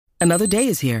Another day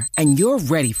is here, and you're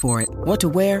ready for it. What to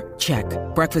wear? Check.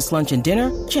 Breakfast, lunch, and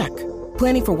dinner? Check.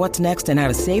 Planning for what's next and how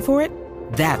to save for it?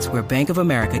 That's where Bank of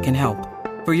America can help.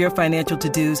 For your financial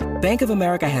to-dos, Bank of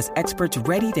America has experts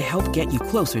ready to help get you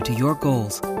closer to your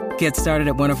goals. Get started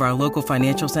at one of our local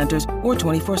financial centers or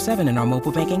 24/7 in our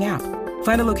mobile banking app.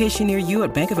 Find a location near you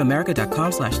at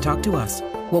bankofamerica.com/talktous.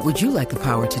 What would you like the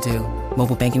power to do?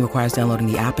 Mobile banking requires downloading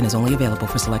the app and is only available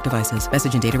for select devices.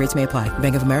 Message and data rates may apply.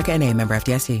 Bank of America N.A., member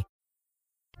FDIC.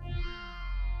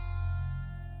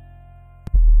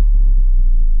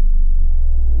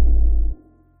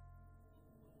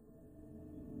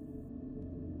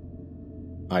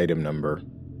 Item Number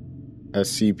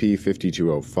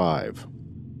SCP-5205.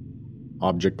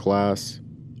 Object Class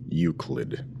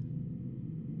Euclid.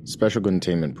 Special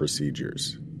Containment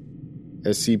Procedures.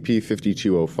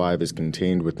 SCP-5205 is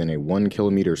contained within a 1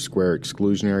 km square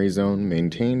exclusionary zone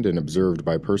maintained and observed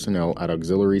by personnel at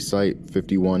Auxiliary Site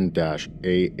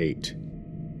 51-A8.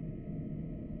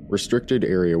 Restricted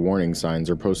area warning signs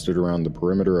are posted around the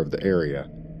perimeter of the area,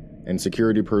 and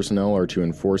security personnel are to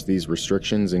enforce these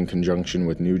restrictions in conjunction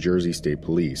with New Jersey State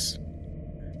Police.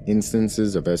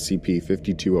 Instances of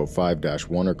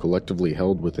SCP-5205-1 are collectively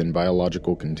held within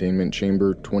Biological Containment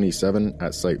Chamber 27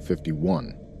 at Site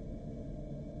 51.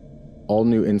 All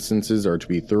new instances are to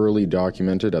be thoroughly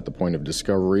documented at the point of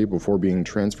discovery before being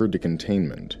transferred to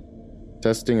containment.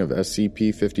 Testing of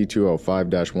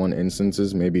SCP-5205-1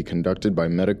 instances may be conducted by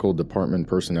Medical Department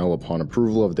personnel upon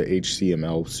approval of the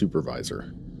HCML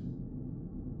supervisor.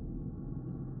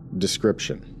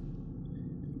 Description: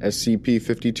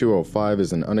 SCP-5205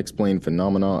 is an unexplained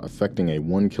phenomena affecting a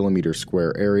 1 km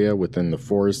square area within the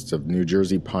forests of New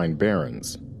Jersey Pine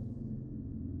Barrens.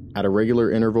 At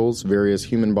irregular intervals, various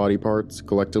human body parts,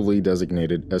 collectively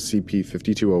designated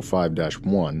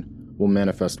SCP-5205-1, will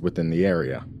manifest within the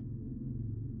area.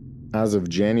 As of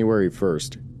January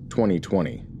 1st,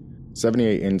 2020,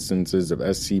 78 instances of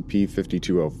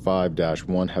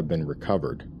SCP-5205-1 have been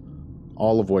recovered,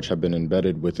 all of which have been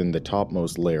embedded within the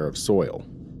topmost layer of soil.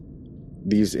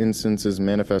 These instances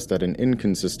manifest at an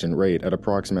inconsistent rate at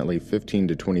approximately 15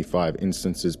 to 25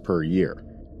 instances per year,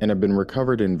 and have been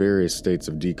recovered in various states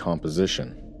of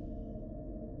decomposition.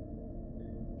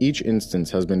 Each instance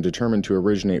has been determined to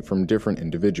originate from different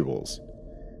individuals,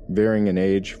 varying in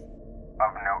age,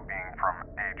 of note being from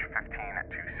age 15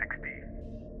 to 60,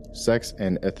 sex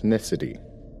and ethnicity.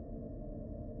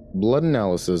 Blood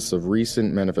analysis of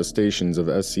recent manifestations of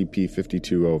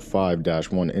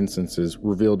SCP-5205-1 instances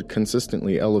revealed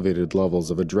consistently elevated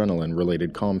levels of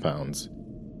adrenaline-related compounds.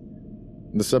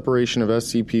 The separation of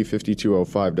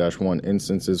SCP-5205-1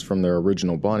 instances from their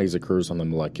original bodies occurs on the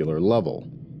molecular level.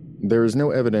 There is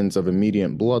no evidence of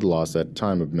immediate blood loss at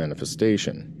time of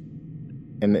manifestation,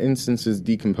 and the instances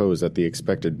decompose at the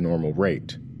expected normal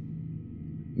rate.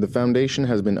 The Foundation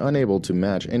has been unable to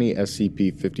match any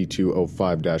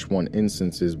SCP-5205-1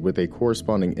 instances with a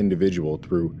corresponding individual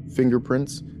through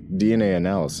fingerprints, DNA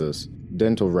analysis,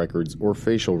 dental records, or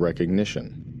facial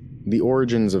recognition. The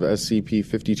origins of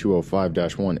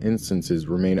SCP-5205-1 instances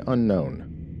remain unknown.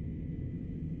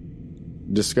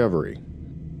 Discovery: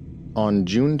 on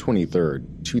June 23,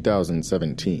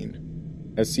 2017,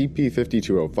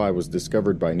 SCP-5205 was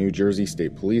discovered by New Jersey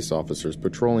State Police officers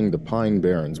patrolling the Pine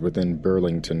Barrens within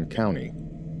Burlington County.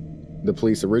 The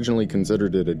police originally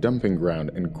considered it a dumping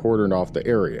ground and cordoned off the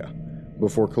area,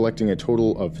 before collecting a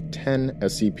total of 10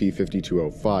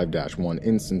 SCP-5205-1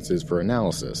 instances for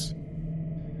analysis.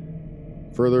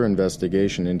 Further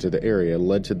investigation into the area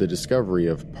led to the discovery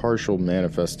of partial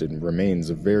manifested remains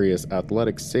of various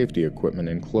athletic safety equipment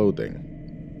and clothing.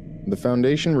 The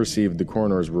Foundation received the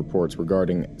coroner's reports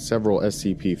regarding several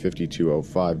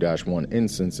SCP-5205-1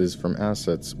 instances from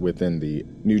assets within the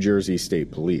New Jersey State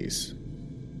Police.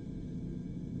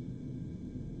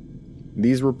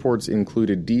 These reports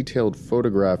included detailed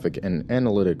photographic and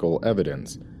analytical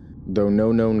evidence, though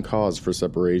no known cause for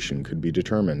separation could be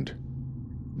determined.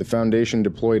 The Foundation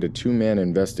deployed a 2-man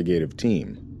investigative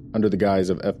team, under the guise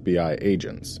of FBI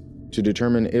agents, to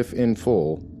determine if, in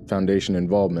full, Foundation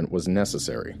involvement was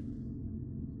necessary.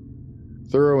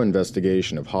 Thorough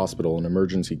investigation of hospital and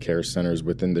emergency care centers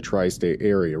within the tri-state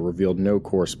area revealed no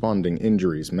corresponding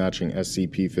injuries matching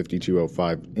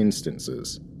SCP-5205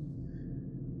 instances.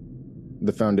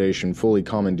 The Foundation fully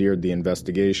commandeered the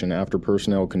investigation after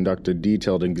personnel conducted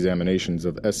detailed examinations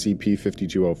of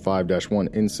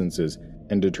SCP-5205-1 instances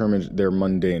and determined their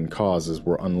mundane causes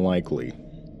were unlikely.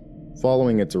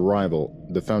 Following its arrival,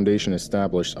 the Foundation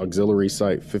established Auxiliary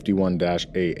Site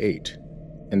 51-A8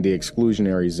 and the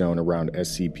exclusionary zone around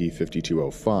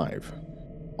SCP-5205.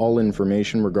 All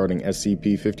information regarding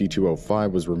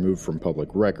SCP-5205 was removed from public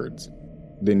records.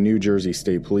 The New Jersey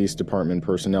State Police Department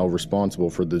personnel responsible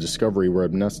for the discovery were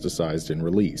amnesticized and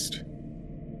released.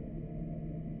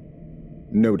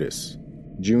 Notice: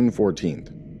 June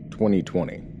 14th,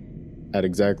 2020. At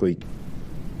exactly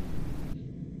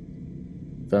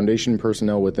Foundation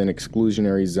personnel within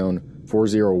Exclusionary Zone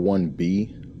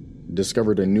 401B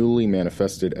discovered a newly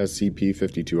manifested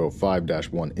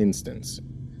SCP-5205-1 instance.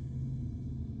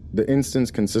 The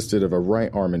instance consisted of a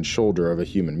right arm and shoulder of a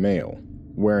human male,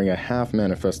 wearing a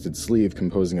half-manifested sleeve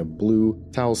composing of blue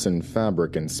Talcin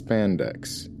fabric and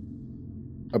spandex.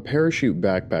 A parachute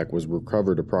backpack was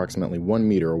recovered approximately 1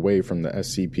 meter away from the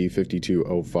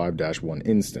SCP-5205-1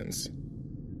 instance.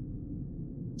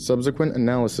 Subsequent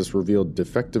analysis revealed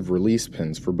defective release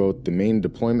pins for both the main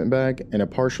deployment bag and a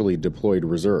partially deployed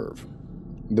reserve.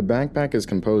 The backpack is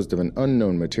composed of an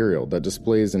unknown material that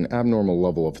displays an abnormal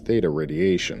level of theta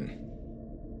radiation.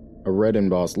 A red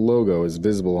embossed logo is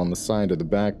visible on the side of the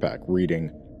backpack reading,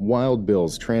 Wild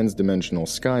Bill's Transdimensional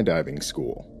Skydiving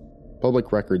School.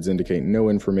 Public records indicate no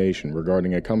information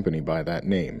regarding a company by that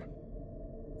name.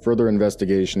 Further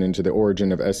investigation into the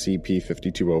origin of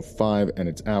SCP-5205 and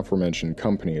its aforementioned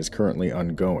company is currently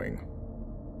ongoing.